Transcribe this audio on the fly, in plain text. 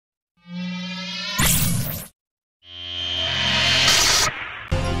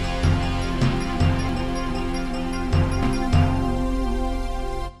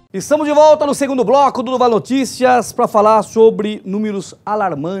Estamos de volta no segundo bloco do Vale Notícias para falar sobre números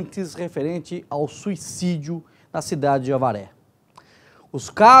alarmantes referente ao suicídio na cidade de Avaré. Os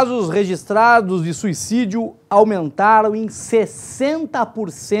casos registrados de suicídio aumentaram em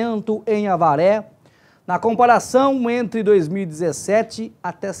 60% em Avaré, na comparação entre 2017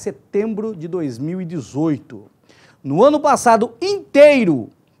 até setembro de 2018. No ano passado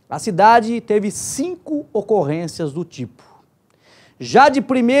inteiro, a cidade teve 5 ocorrências do tipo. Já de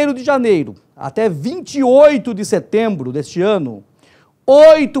 1º de janeiro até 28 de setembro deste ano,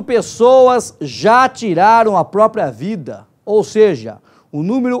 8 pessoas já tiraram a própria vida, ou seja, um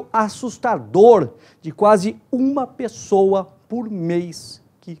número assustador de quase uma pessoa por mês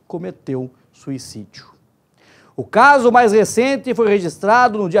que cometeu suicídio. O caso mais recente foi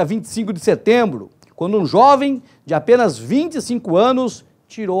registrado no dia 25 de setembro, quando um jovem de apenas 25 anos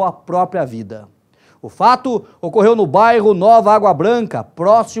tirou a própria vida. O fato ocorreu no bairro Nova Água Branca,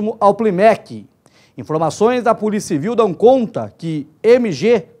 próximo ao Plimec. Informações da Polícia Civil dão conta que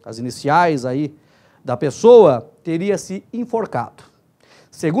MG, as iniciais aí da pessoa, teria se enforcado.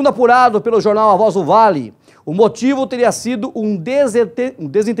 Segundo apurado pelo jornal A Voz do Vale, o motivo teria sido um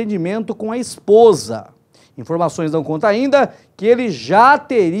desentendimento com a esposa. Informações dão conta ainda que ele já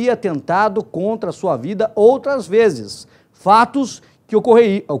teria tentado contra a sua vida outras vezes, fatos que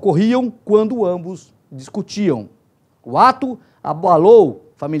ocorriam quando ambos discutiam. O ato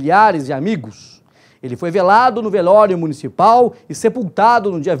abalou familiares e amigos. Ele foi velado no velório municipal e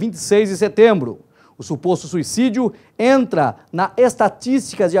sepultado no dia 26 de setembro. O suposto suicídio entra na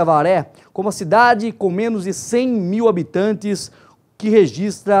estatística de Avaré como a cidade com menos de 100 mil habitantes que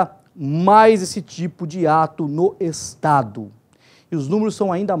registra mais esse tipo de ato no estado. E os números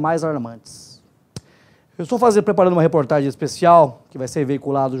são ainda mais alarmantes. Eu estou preparando uma reportagem especial, que vai ser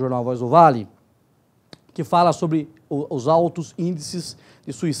veiculada no jornal Voz do Vale, que fala sobre os altos índices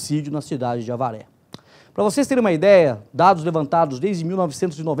de suicídio na cidade de Avaré. Para vocês terem uma ideia, dados levantados desde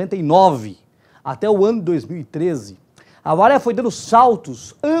 1999 até o ano de 2013, Avaré foi dando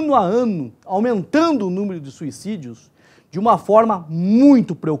saltos ano a ano, aumentando o número de suicídios de uma forma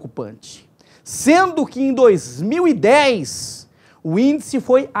muito preocupante. Sendo que em 2010 o índice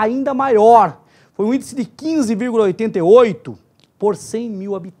foi ainda maior. Foi um índice de 15,88 por 100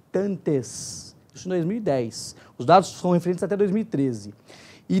 mil habitantes. Isso em 2010. Os dados são referentes até 2013.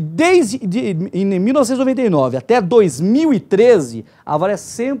 E em 1999 até 2013, Avaré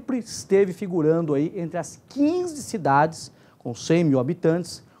sempre esteve figurando aí entre as 15 cidades com 100 mil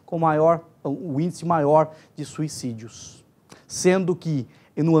habitantes com o índice maior de suicídios. Sendo que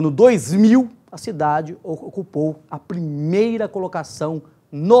no ano 2000, a cidade ocupou a primeira colocação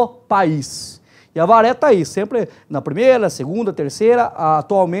no país. E Avaré está aí, sempre na primeira, segunda, terceira,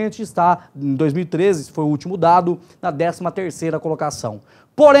 atualmente está, em 2013, foi o último dado, na 13ª colocação.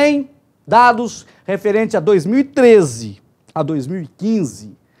 Porém, dados referentes a 2013 a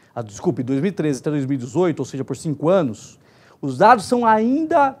 2015, 2013 até 2018, ou seja, por 5 anos, os dados são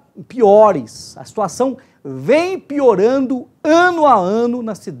ainda piores. A situação vem piorando ano a ano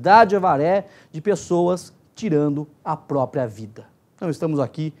na cidade de Avaré, de pessoas tirando a própria vida. Não estamos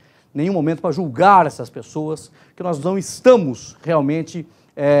aqui em nenhum momento para julgar essas pessoas, porque nós não estamos realmente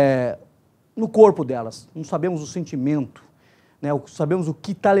no corpo delas, não sabemos o sentimento, né, sabemos o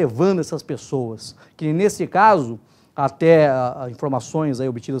que está levando essas pessoas, que nesse caso, até informações aí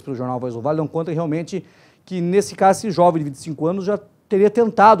obtidas pelo jornal Voz do Vale dão conta realmente que nesse caso esse jovem de 25 anos já teria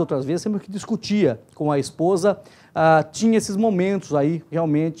tentado outras vezes, sempre que discutia com a esposa, tinha esses momentos aí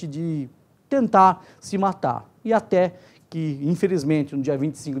realmente de tentar se matar, e até que, infelizmente, no dia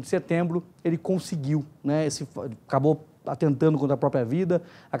 25 de setembro, ele conseguiu, né? Acabou atentando contra a própria vida,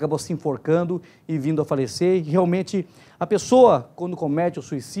 acabou se enforcando e vindo a falecer. E realmente, a pessoa, quando comete o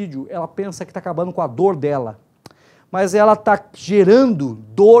suicídio, ela pensa que está acabando com a dor dela, mas ela está gerando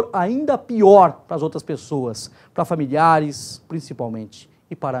dor ainda pior para as outras pessoas, para familiares, principalmente,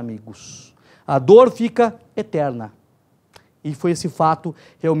 e para amigos. A dor fica eterna. E foi esse fato,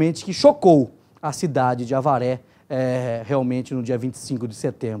 realmente, que chocou a cidade de Avaré, realmente no dia 25 de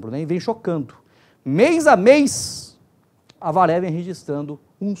setembro, né? E vem chocando. Mês a mês, Avaré vem registrando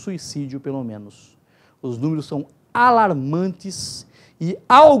um suicídio pelo menos. Os números são alarmantes e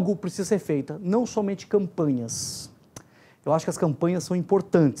algo precisa ser feito, não somente campanhas. Eu acho que as campanhas são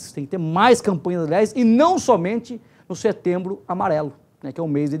importantes, tem que ter mais campanhas, aliás, e não somente no Setembro Amarelo, né, que é um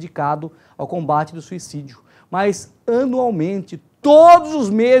mês dedicado ao combate do suicídio, mas anualmente, todos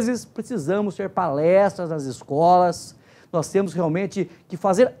os meses, precisamos ter palestras nas escolas, nós temos realmente que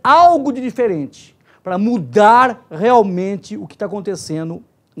fazer algo de diferente para mudar realmente o que está acontecendo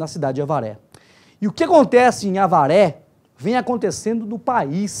na cidade de Avaré. E o que acontece em Avaré vem acontecendo no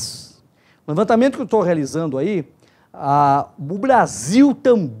país. No levantamento que eu estou realizando aí, o Brasil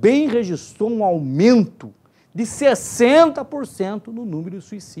também registrou um aumento de 60% no número de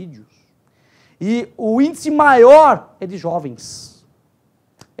suicídios. E o índice maior é de jovens.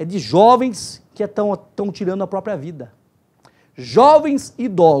 É de jovens que estão tirando a própria vida. Jovens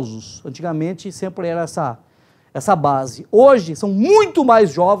idosos. Antigamente sempre era essa base. Hoje são muito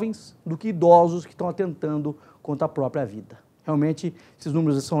mais jovens do que idosos que estão atentando contra a própria vida. Realmente, esses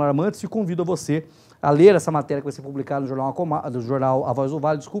números são alarmantes e convido a você a ler essa matéria que vai ser publicada no jornal A Voz do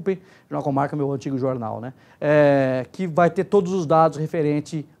Vale, desculpem, Jornal Comarca, meu antigo jornal, né? Que vai ter todos os dados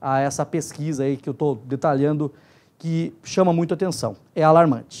referente a essa pesquisa aí que eu estou detalhando, que chama muito atenção, é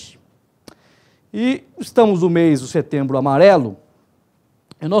alarmante. E estamos no mês do Setembro Amarelo,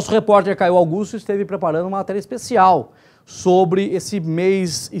 e o nosso repórter Caio Augusto esteve preparando uma matéria especial sobre esse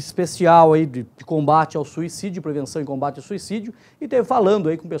mês especial aí de combate ao suicídio, prevenção e combate ao suicídio, e esteve falando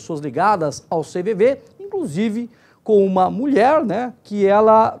aí com pessoas ligadas ao CVV, inclusive com uma mulher, né, que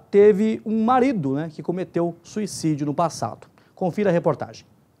ela teve um marido, né, que cometeu suicídio no passado. Confira a reportagem.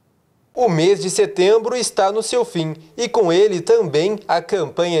 O mês de setembro está no seu fim e com ele também a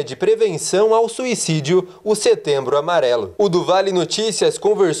campanha de prevenção ao suicídio, o Setembro Amarelo. O do Vale Notícias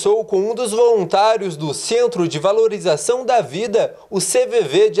conversou com um dos voluntários do Centro de Valorização da Vida, o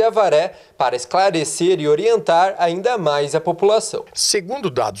CVV de Avaré, para esclarecer e orientar ainda mais a população. Segundo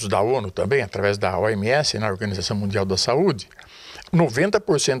dados da ONU também, através da OMS, na Organização Mundial da Saúde,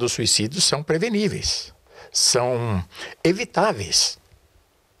 90% dos suicídios são preveníveis, são evitáveis.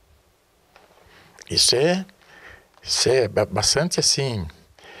 Isso é bastante assim,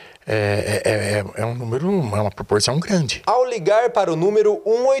 um número, é uma proporção grande. Ao ligar para o número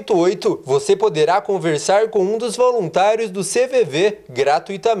 188, você poderá conversar com um dos voluntários do CVV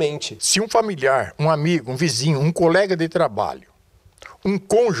gratuitamente. Se um familiar, um amigo, um vizinho, um colega de trabalho, um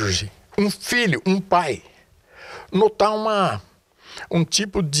cônjuge, um filho, um pai, notar um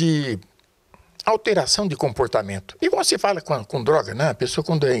tipo de alteração de comportamento. Igual se fala com droga, né? A pessoa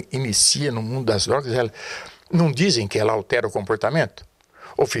quando inicia no mundo das drogas, não dizem que ela altera o comportamento?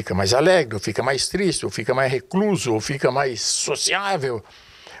 Ou fica mais alegre, ou fica mais triste, ou fica mais recluso, ou fica mais sociável.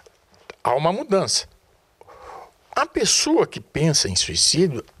 Há uma mudança. A pessoa que pensa em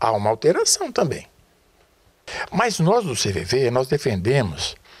suicídio, há uma alteração também. Mas nós do CVV, nós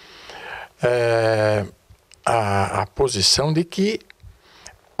defendemos a posição de que,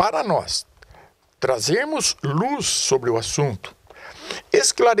 para nós, trazermos luz sobre o assunto,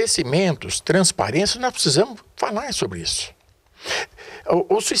 esclarecimentos, transparência, nós precisamos falar sobre isso.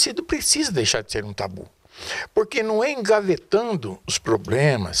 O suicídio precisa deixar de ser um tabu, porque não é engavetando os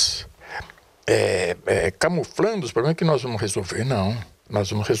problemas, camuflando os problemas que nós vamos resolver, não. Nós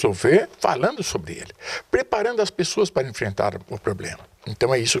vamos resolver falando sobre ele, preparando as pessoas para enfrentar o problema.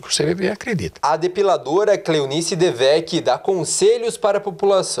 Então é isso que o CVV acredita. A depiladora Cleonice Devec dá conselhos para a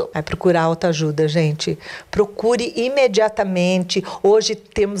população. Vai procurar autoajuda, gente. Procure imediatamente. Hoje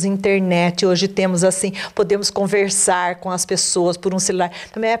temos internet, hoje temos assim, podemos conversar com as pessoas por um celular.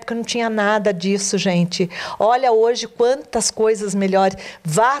 Na minha época não tinha nada disso, gente. Olha hoje quantas coisas melhores.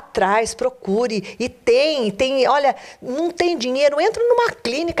 Vá atrás, procure. E tem, olha, não tem dinheiro, entra numa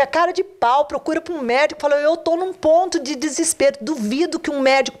clínica, cara de pau, procura para um médico, fala, eu estou num ponto de desespero, duvido que um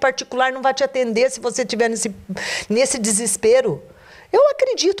médico particular não vai te atender se você estiver nesse desespero. Eu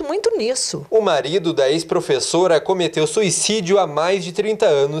acredito muito nisso. O marido da ex-professora cometeu suicídio há mais de 30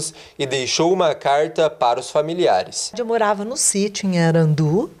 anos e deixou uma carta para os familiares. Eu morava no sítio em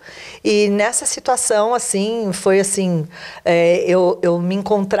Arandu e nessa situação, assim, foi assim, eu me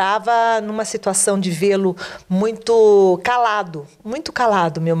encontrava numa situação de vê-lo muito calado,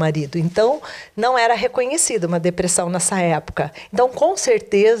 meu marido. Então, não era reconhecida uma depressão nessa época. Então, com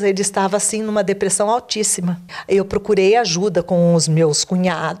certeza, ele estava, assim, numa depressão altíssima. Eu procurei ajuda com os meus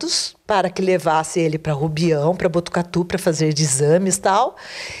cunhados para que levasse ele para Rubião, para Botucatu, para fazer exames e tal.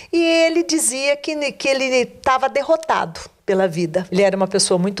 E ele dizia que ele estava derrotado pela vida. Ele era uma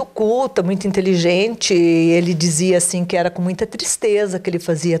pessoa muito culta, muito inteligente. Ele dizia assim que era com muita tristeza que ele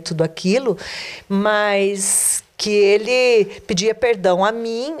fazia tudo aquilo, mas que ele pedia perdão a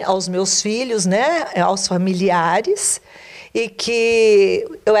mim, aos meus filhos, né, aos familiares, e que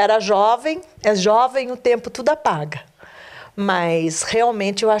eu era jovem, o tempo tudo apaga. Mas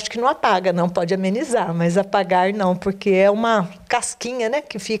realmente eu acho que não apaga, não pode amenizar, mas apagar não, porque é uma casquinha, né,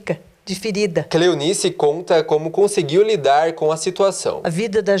 que fica de ferida. Cleonice conta como conseguiu lidar com a situação. A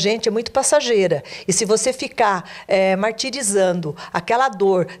vida da gente é muito passageira. E se você ficar martirizando aquela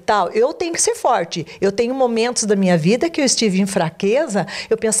dor, tal, eu tenho que ser forte. Eu tenho momentos da minha vida que eu estive em fraqueza,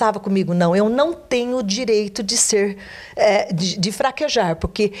 eu pensava comigo, não, eu não tenho o direito de ser, de fraquejar,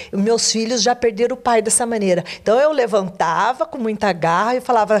 porque meus filhos já perderam o pai dessa maneira. Então eu levantava com muita garra e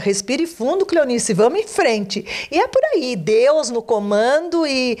falava, respire fundo, Cleonice, vamos em frente. E é por aí, Deus no comando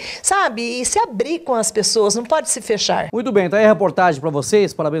e, sabe, e se abrir com as pessoas, não pode se fechar. Muito bem, tá aí a reportagem para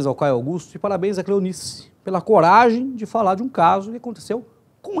vocês, parabéns ao Caio Augusto e parabéns à Cleonice pela coragem de falar de um caso que aconteceu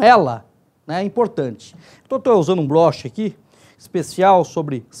com ela, né, é importante. Estou usando um broche aqui, especial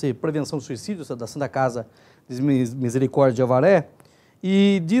sobre prevenção do suicídio, da Santa Casa de Misericórdia de Avaré,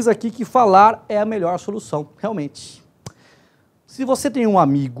 e diz aqui que falar é a melhor solução, realmente. Se você tem um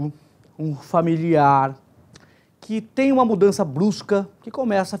amigo, um familiar, que tem uma mudança brusca, que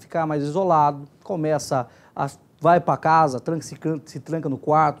começa a ficar mais isolado, vai para casa, se tranca no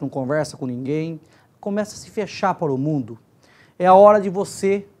quarto, não conversa com ninguém, começa a se fechar para o mundo, é a hora de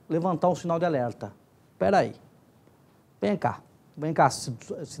você levantar um sinal de alerta. Espera aí, vem cá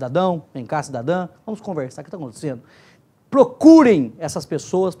cidadão, vem cá cidadã, vamos conversar, o que está acontecendo? Procurem essas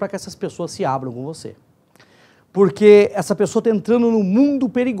pessoas para que essas pessoas se abram com você. Porque essa pessoa está entrando num mundo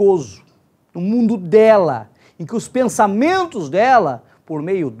perigoso, no mundo dela, em que os pensamentos dela, por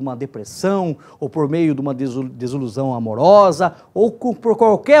meio de uma depressão, ou por meio de uma desilusão amorosa, ou por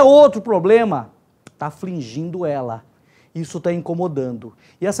qualquer outro problema, está afligindo ela. Isso está incomodando.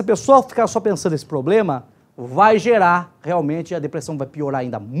 E essa pessoa ficar só pensando nesse problema, vai gerar, realmente, a depressão vai piorar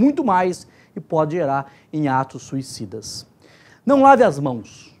ainda muito mais e pode gerar em atos suicidas. Não lave as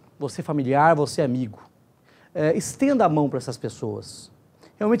mãos, você familiar, você amigo. Estenda a mão para essas pessoas.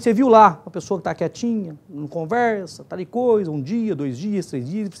 Realmente você viu lá, uma pessoa que está quietinha, não conversa, tal e coisa, um dia, 2 dias, 3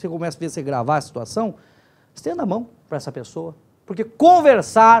 dias, você começa a ver você gravar a situação, estenda a mão para essa pessoa, porque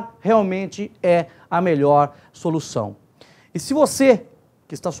conversar realmente é a melhor solução. E se você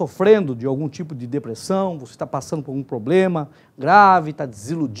que está sofrendo de algum tipo de depressão, você está passando por algum problema grave, está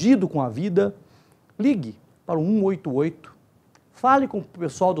desiludido com a vida, ligue para o 188, fale com o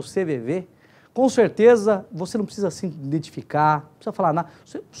pessoal do CVV, com certeza você não precisa se identificar, não precisa falar nada,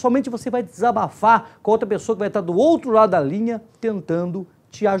 somente você vai desabafar com outra pessoa que vai estar do outro lado da linha tentando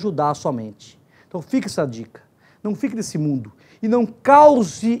te ajudar somente. Então fica essa dica, não fique nesse mundo e não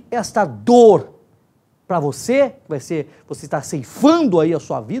cause esta dor para você, você está ceifando aí a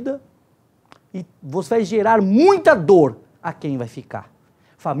sua vida e você vai gerar muita dor a quem vai ficar.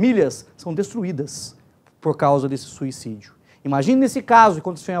 Famílias são destruídas por causa desse suicídio. Imagine nesse caso que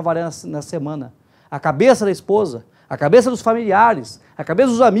aconteceu em Avaré na semana. A cabeça da esposa, a cabeça dos familiares, a cabeça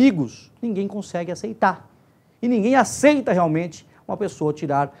dos amigos, ninguém consegue aceitar. E ninguém aceita realmente uma pessoa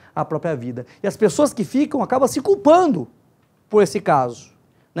tirar a própria vida. E as pessoas que ficam acabam se culpando por esse caso,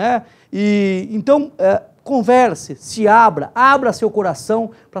 né? E então converse, se abra seu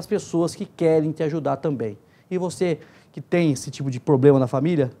coração para as pessoas que querem te ajudar também. E você que tem esse tipo de problema na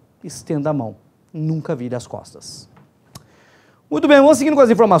família, estenda a mão, nunca vire as costas. Muito bem, vamos seguindo com as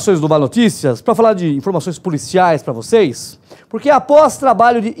informações do Vale Notícias, para falar de informações policiais para vocês, porque após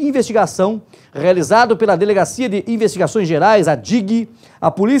trabalho de investigação realizado pela Delegacia de Investigações Gerais, a DIG,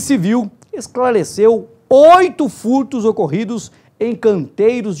 a Polícia Civil esclareceu 8 furtos ocorridos em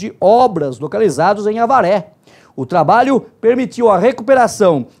canteiros de obras localizados em Avaré. O trabalho permitiu a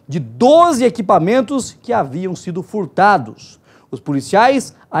recuperação de 12 equipamentos que haviam sido furtados. Os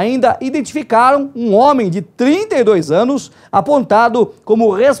policiais ainda identificaram um homem de 32 anos apontado como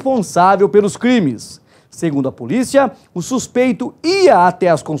responsável pelos crimes. Segundo a polícia, o suspeito ia até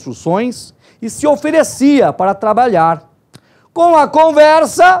as construções e se oferecia para trabalhar. Com a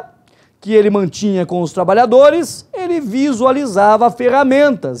conversa que ele mantinha com os trabalhadores, ele visualizava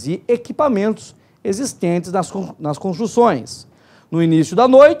ferramentas e equipamentos existentes nas construções. No início da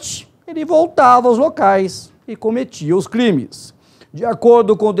noite, ele voltava aos locais e cometia os crimes. De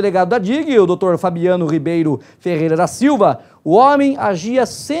acordo com o delegado da DIG, o Dr. Fabiano Ribeiro Ferreira da Silva, o homem agia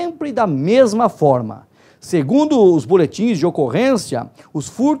sempre da mesma forma. Segundo os boletins de ocorrência, os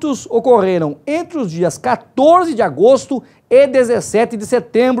furtos ocorreram entre os dias 14 de agosto e 17 de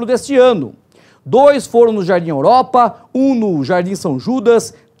setembro deste ano. 2 foram no Jardim Europa, 1 no Jardim São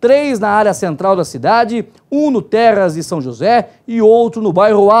Judas, 3 na área central da cidade, 1 no Terras de São José e outro no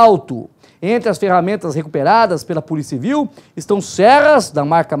Bairro Alto. Entre as ferramentas recuperadas pela Polícia Civil estão serras da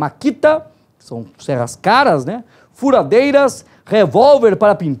marca Makita, são serras caras, né? Furadeiras, revólver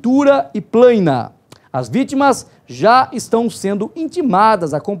para pintura e plaina. As vítimas já estão sendo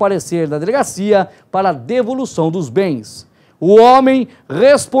intimadas a comparecer na delegacia para a devolução dos bens. O homem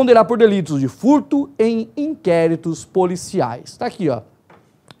responderá por delitos de furto em inquéritos policiais. Tá aqui, ó.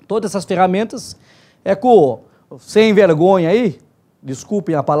 Todas essas ferramentas é com sem vergonha aí,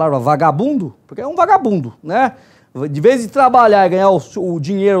 desculpem a palavra vagabundo, porque é um vagabundo, né? De vez de trabalhar e ganhar o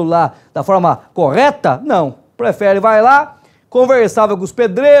dinheiro lá da forma correta, não. Prefere, vai lá, conversava com os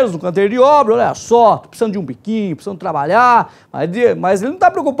pedreiros no canteiro de obra, olha só, tô precisando de um biquinho, precisando trabalhar, mas ele não está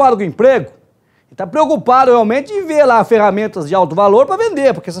preocupado com o emprego. Ele está preocupado realmente em ver lá ferramentas de alto valor para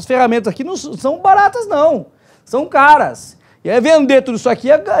vender, porque essas ferramentas aqui não são baratas não, são caras. E aí vender tudo isso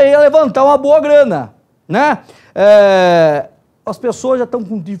aqui é levantar uma boa grana, né? As pessoas já estão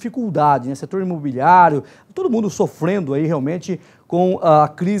com dificuldade, né? Setor imobiliário, todo mundo sofrendo aí realmente com a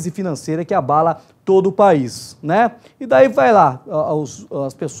crise financeira que abala todo o país, né? E daí vai lá,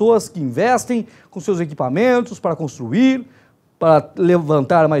 as pessoas que investem com seus equipamentos para construir, para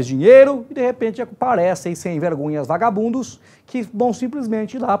levantar mais dinheiro, e de repente aparecem sem vergonhas vagabundos que vão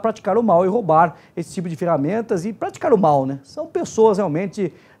simplesmente ir lá praticar o mal e roubar esse tipo de ferramentas e praticar o mal, né? São pessoas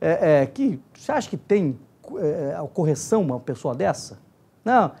realmente que... Você acha que tem correção uma pessoa dessa?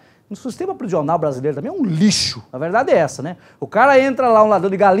 Não. No sistema prisional brasileiro também é um lixo. A verdade é essa, né? O cara entra lá, um ladrão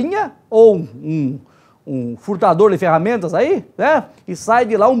de galinha ou um furtador de ferramentas aí, né? E sai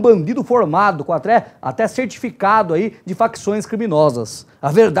de lá um bandido formado, com até certificado aí de facções criminosas.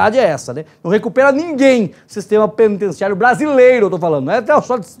 A verdade é essa, né? Não recupera ninguém sistema penitenciário brasileiro, eu tô falando. Não é até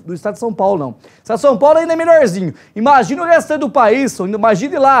só do estado de São Paulo, não. O estado de São Paulo ainda é melhorzinho. Imagina o restante do país,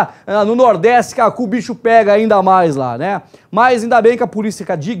 imagine lá no Nordeste que o bicho pega ainda mais lá, né? Mas ainda bem que a polícia,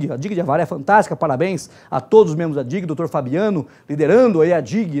 a DIG de Avaré é fantástica, parabéns a todos os membros da DIG, doutor Fabiano, liderando aí a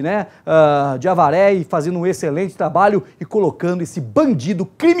DIG, né, de Avaré e fazendo um excelente trabalho e colocando esse bandido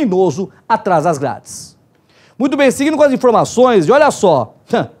criminoso atrás das grades. Muito bem, seguindo com as informações, e olha só,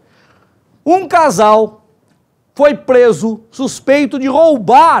 um casal foi preso suspeito de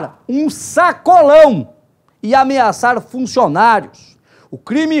roubar um sacolão e ameaçar funcionários. O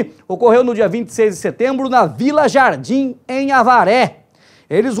crime ocorreu no dia 26 de setembro na Vila Jardim, em Avaré.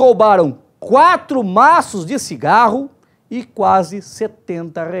 Eles roubaram 4 maços de cigarro e quase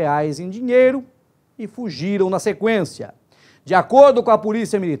R$70 em dinheiro e fugiram na sequência. De acordo com a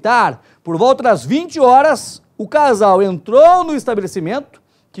Polícia Militar, por volta das 20 horas, o casal entrou no estabelecimento,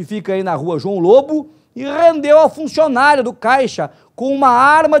 que fica aí na rua João Lobo, e rendeu ao funcionário do caixa com uma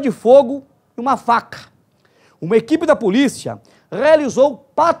arma de fogo e uma faca. Uma equipe da polícia realizou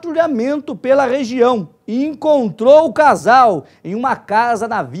patrulhamento pela região e encontrou o casal em uma casa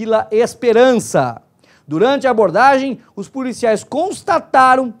na Vila Esperança. Durante a abordagem, os policiais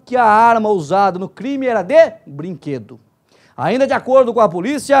constataram que a arma usada no crime era de brinquedo. Ainda de acordo com a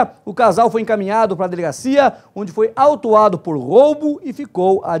polícia, o casal foi encaminhado para a delegacia, onde foi autuado por roubo e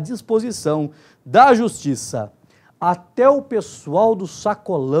ficou à disposição da justiça. Até o pessoal do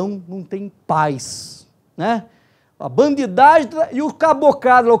sacolão não tem paz, né? A bandidagem e o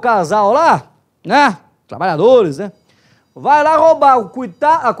cabocado, o casal lá, né? Trabalhadores, né? Vai lá roubar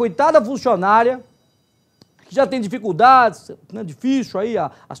a coitada funcionária, que já tem dificuldades, né? Difícil aí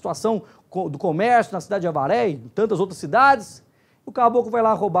a situação do comércio na cidade de Avaré e em tantas outras cidades. O caboclo vai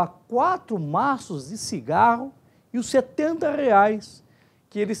lá roubar 4 maços de cigarro e os R$70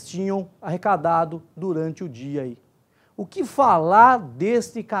 que eles tinham arrecadado durante o dia aí. O que falar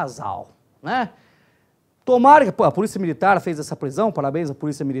deste casal, né? Tomara que a Polícia Militar fez essa prisão, parabéns à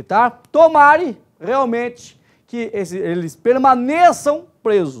Polícia Militar, tomare realmente que eles permaneçam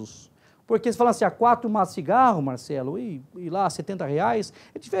presos. Porque se falar assim, 4 maços de cigarro, Marcelo, e lá R$70,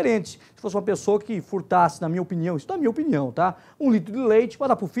 é diferente. Se fosse uma pessoa que furtasse, na minha opinião, isso é a minha opinião, tá? 1 litro de leite para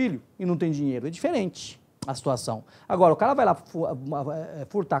dar pro filho e não tem dinheiro, é diferente a situação. Agora, o cara vai lá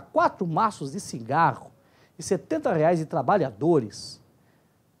furtar 4 maços de cigarro e R$70 de trabalhadores.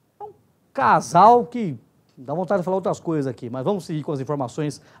 É um casal que dá vontade de falar outras coisas aqui, mas vamos seguir com as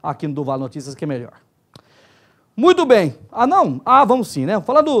informações aqui no Vale Notícias, que é melhor. Muito bem. Vamos sim, né?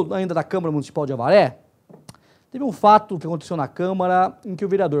 Falando ainda da Câmara Municipal de Avaré, teve um fato que aconteceu na Câmara em que o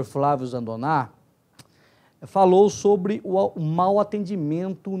vereador Flávio Zandoná falou sobre o mau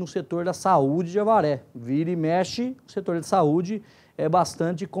atendimento no setor da saúde de Avaré. Vira e mexe, o setor de saúde é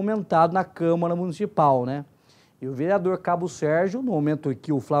bastante comentado na Câmara Municipal, né? E o vereador Cabo Sérgio, no momento em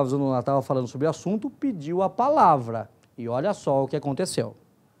que o Flávio Zandoná estava falando sobre o assunto, pediu a palavra. E olha só o que aconteceu.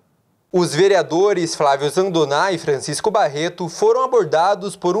 Os vereadores Flávio Zandoná e Francisco Barreto foram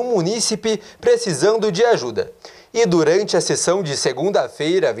abordados por um munícipe precisando de ajuda. E durante a sessão de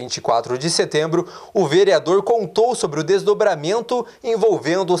segunda-feira, 24 de setembro, o vereador contou sobre o desdobramento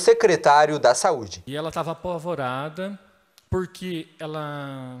envolvendo o secretário da Saúde. E ela estava apavorada porque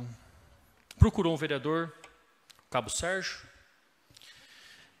ela procurou um vereador, Cabo Sérgio,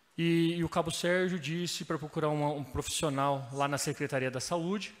 E o cabo Sérgio disse para procurar um profissional lá na Secretaria da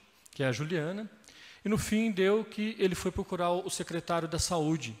Saúde, que é a Juliana, e no fim deu que ele foi procurar o secretário da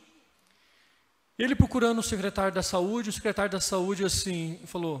Saúde. Ele procurando o secretário da Saúde assim,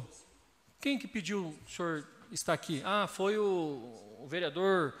 falou, quem que pediu o senhor estar aqui? Ah, foi o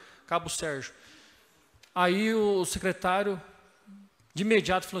vereador cabo Sérgio. Aí o secretário, de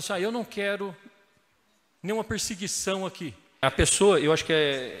imediato, falou assim, eu não quero nenhuma perseguição aqui. A pessoa, eu acho que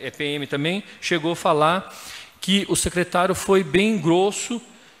é PM também, chegou a falar que o secretário foi bem grosso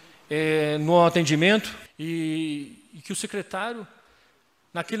no atendimento e que o secretário,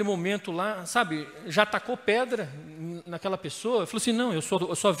 naquele momento lá, sabe, já tacou pedra naquela pessoa. Falou assim, não, eu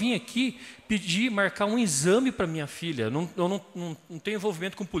só vim aqui pedir, marcar um exame para minha filha. Eu não tenho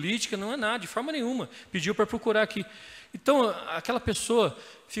envolvimento com política, não é nada, de forma nenhuma. Pediu para procurar aqui. Então, aquela pessoa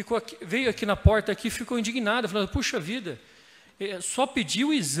veio aqui na porta, aqui, ficou indignada, falando, puxa vida, só pediu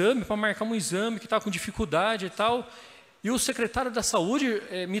o exame, para marcar um exame que estava com dificuldade e tal, e o secretário da Saúde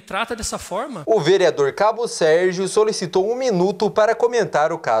me trata dessa forma. O vereador cabo Sérgio solicitou 1 minuto para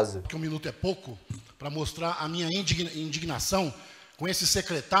comentar o caso. Que 1 minuto é pouco para mostrar a minha indignação com esse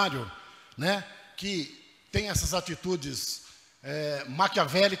secretário, né, que tem essas atitudes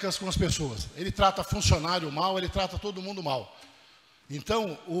maquiavélicas com as pessoas. Ele trata funcionário mal, ele trata todo mundo mal.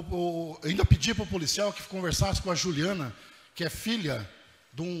 Então, eu ainda pedi para o policial que conversasse com a Juliana, que é filha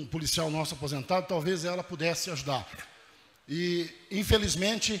de um policial nosso aposentado, talvez ela pudesse ajudar. E,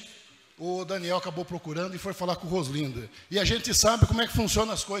 infelizmente, o Daniel acabou procurando e foi falar com o Roslinda. E a gente sabe como é que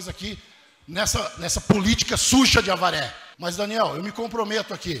funcionam as coisas aqui, nessa política suja de Avaré. Mas, Daniel, eu me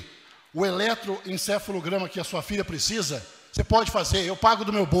comprometo aqui. O eletroencefalograma que a sua filha precisa, você pode fazer, eu pago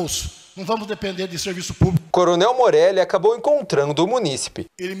do meu bolso. Não vamos depender de serviço público. Coronel Morelli acabou encontrando o munícipe.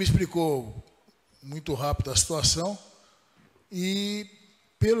 Ele me explicou muito rápido a situação e,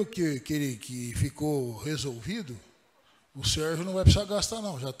 pelo que ficou resolvido, o Sérgio não vai precisar gastar,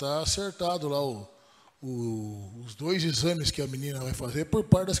 não. Já está acertado lá os 2 exames que a menina vai fazer por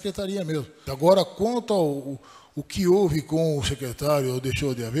parte da secretaria mesmo. Agora, quanto o que houve com o secretário ou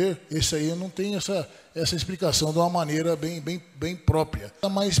deixou de haver, esse aí eu não tenho essa explicação de uma maneira bem própria.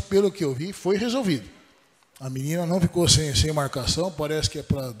 Mas, pelo que eu vi, foi resolvido. A menina não ficou sem marcação, parece que é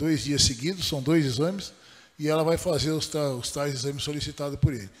para 2 dias seguidos, são 2 exames, e ela vai fazer os tais exames solicitados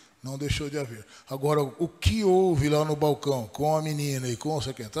por ele. Não deixou de haver. Agora, o que houve lá no balcão com a menina e com o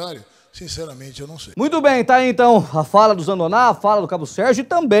secretário, sinceramente, eu não sei. Muito bem, tá aí então a fala do Zandoná, a fala do cabo Sérgio e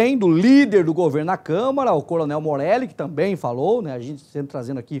também do líder do governo na Câmara, o Coronel Morelli, que também falou, né? A gente sempre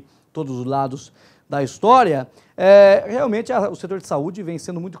trazendo aqui todos os lados da história. Realmente o setor de saúde vem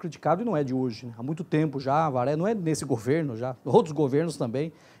sendo muito criticado e não é de hoje, né? Há muito tempo já, Varé, não é nesse governo já, outros governos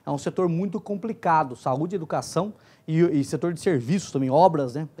também. É um setor muito complicado, saúde, educação e setor de serviços também,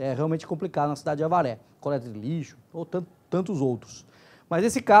 obras, né? É realmente complicado na cidade de Avaré, coleta de lixo ou tantos outros. Mas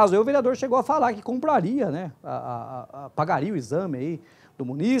nesse caso, aí o vereador chegou a falar que compraria, né? Pagaria o exame aí do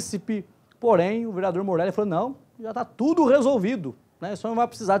munícipe, porém o vereador Morelli falou, não, já está tudo resolvido, né? Só não vai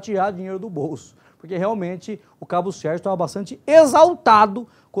precisar tirar dinheiro do bolso, porque realmente o cabo Sérgio estava bastante exaltado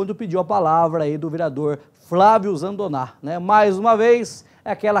quando pediu a palavra aí do vereador Flávio Zandoná, né? Mais uma vez,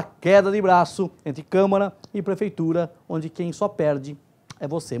 é aquela queda de braço entre Câmara e Prefeitura, onde quem só perde é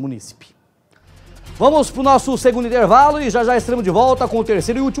você, munícipe. Vamos para o nosso segundo intervalo e já estaremos de volta com o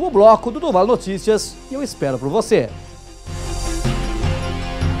terceiro e último bloco do Vale Notícias e eu espero por você.